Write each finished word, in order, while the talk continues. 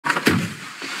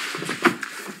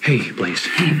Hey, Blaze.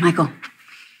 Hey, Michael.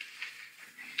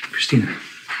 Christina.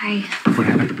 Hi. What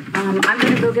happened? I'm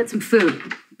gonna go get some food.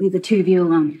 Leave the two of you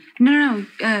alone. No.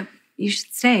 You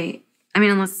should stay. I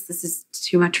mean, unless this is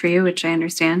too much for you, which I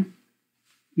understand.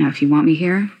 No, if you want me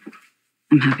here,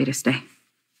 I'm happy to stay.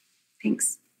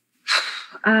 Thanks.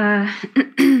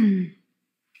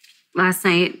 Last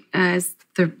night, as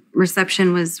the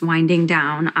reception was winding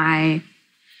down, I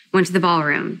went to the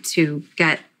ballroom to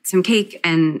get some cake,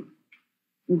 and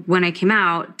when I came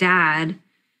out, Dad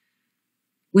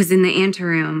was in the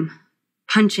anteroom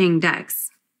punching Dex.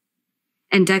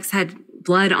 And Dex had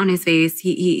blood on his face.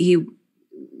 He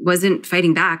wasn't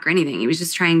fighting back or anything. He was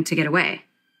just trying to get away.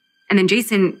 And then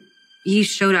Jason, he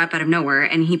showed up out of nowhere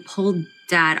and he pulled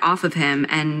Dad off of him,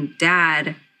 and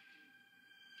Dad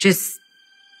just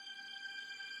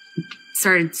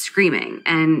started screaming,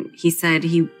 and he said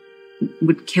he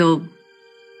would kill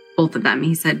both of them.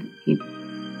 He said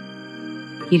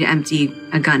he'd empty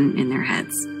a gun in their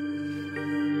heads.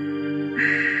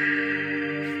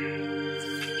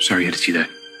 Sorry you had to see that.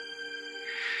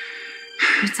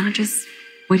 It's not just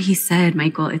what he said,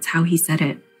 Michael. It's how he said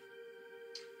it.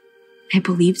 I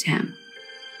believed him.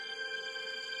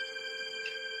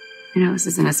 I know this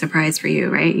isn't a surprise for you,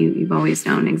 right? You've always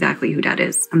known exactly who Dad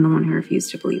is. I'm the one who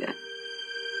refused to believe it.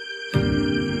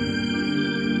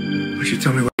 Would you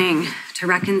tell me what? To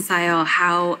reconcile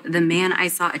how the man I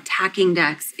saw attacking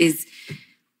Dex is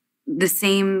the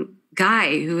same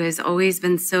guy who has always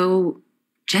been so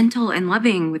gentle and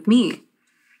loving with me.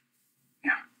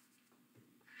 Yeah.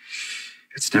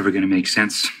 It's never going to make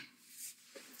sense.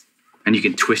 And you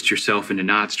can twist yourself into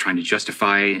knots trying to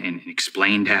justify and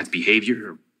explain Dad's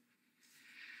behavior, or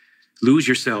lose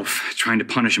yourself trying to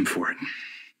punish him for it.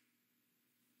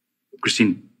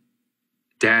 Christine,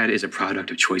 Dad is a product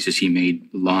of choices he made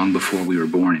long before we were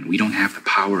born, and we don't have the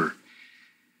power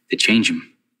to change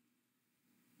him.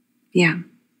 Yeah.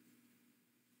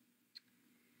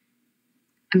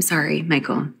 I'm sorry,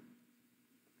 Michael.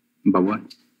 About what?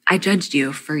 I judged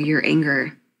you for your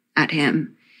anger at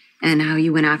him and how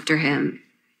you went after him.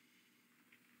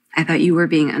 I thought you were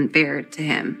being unfair to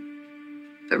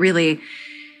him. But really,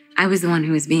 I was the one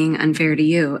who was being unfair to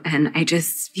you, and I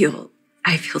feel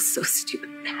so stupid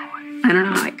now. I don't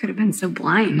know how I could have been so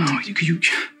blind. No,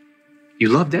 you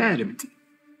love Dad. I mean,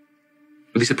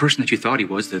 at least the person that you thought he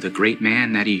was, the great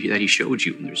man that he showed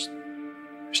you.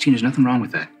 Christine, there's nothing wrong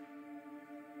with that.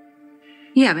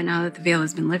 Yeah, but now that the veil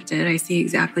has been lifted, I see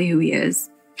exactly who he is.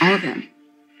 All of him.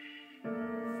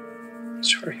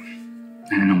 Sorry.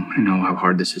 I know how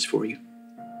hard this is for you.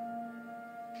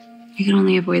 You can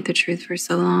only avoid the truth for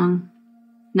so long.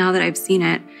 Now that I've seen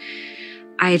it,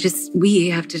 we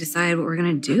have to decide what we're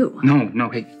gonna do. No,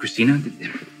 hey, Christina,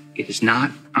 it is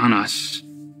not on us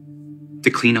to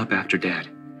clean up after Dad.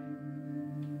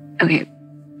 Okay,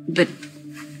 but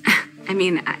I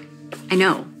mean, I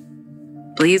know.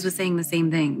 Blaze was saying the same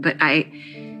thing, but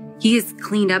he has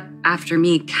cleaned up after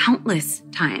me countless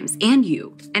times, and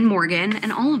you, and Morgan,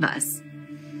 and all of us.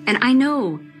 And I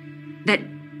know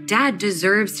that Dad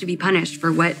deserves to be punished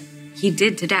for what he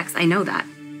did to Dex. I know that.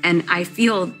 And I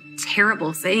feel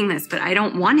terrible saying this, but I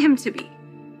don't want him to be.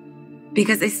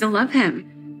 Because I still love him.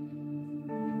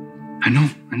 I know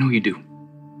you do.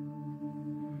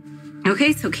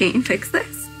 Okay, so can't you fix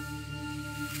this?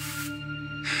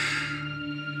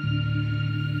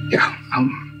 Yeah, I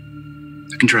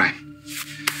can try.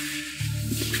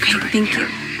 Okay, thank you.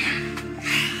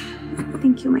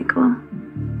 Thank you, Michael.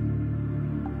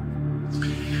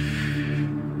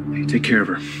 Hey, take care of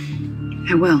her.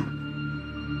 I will.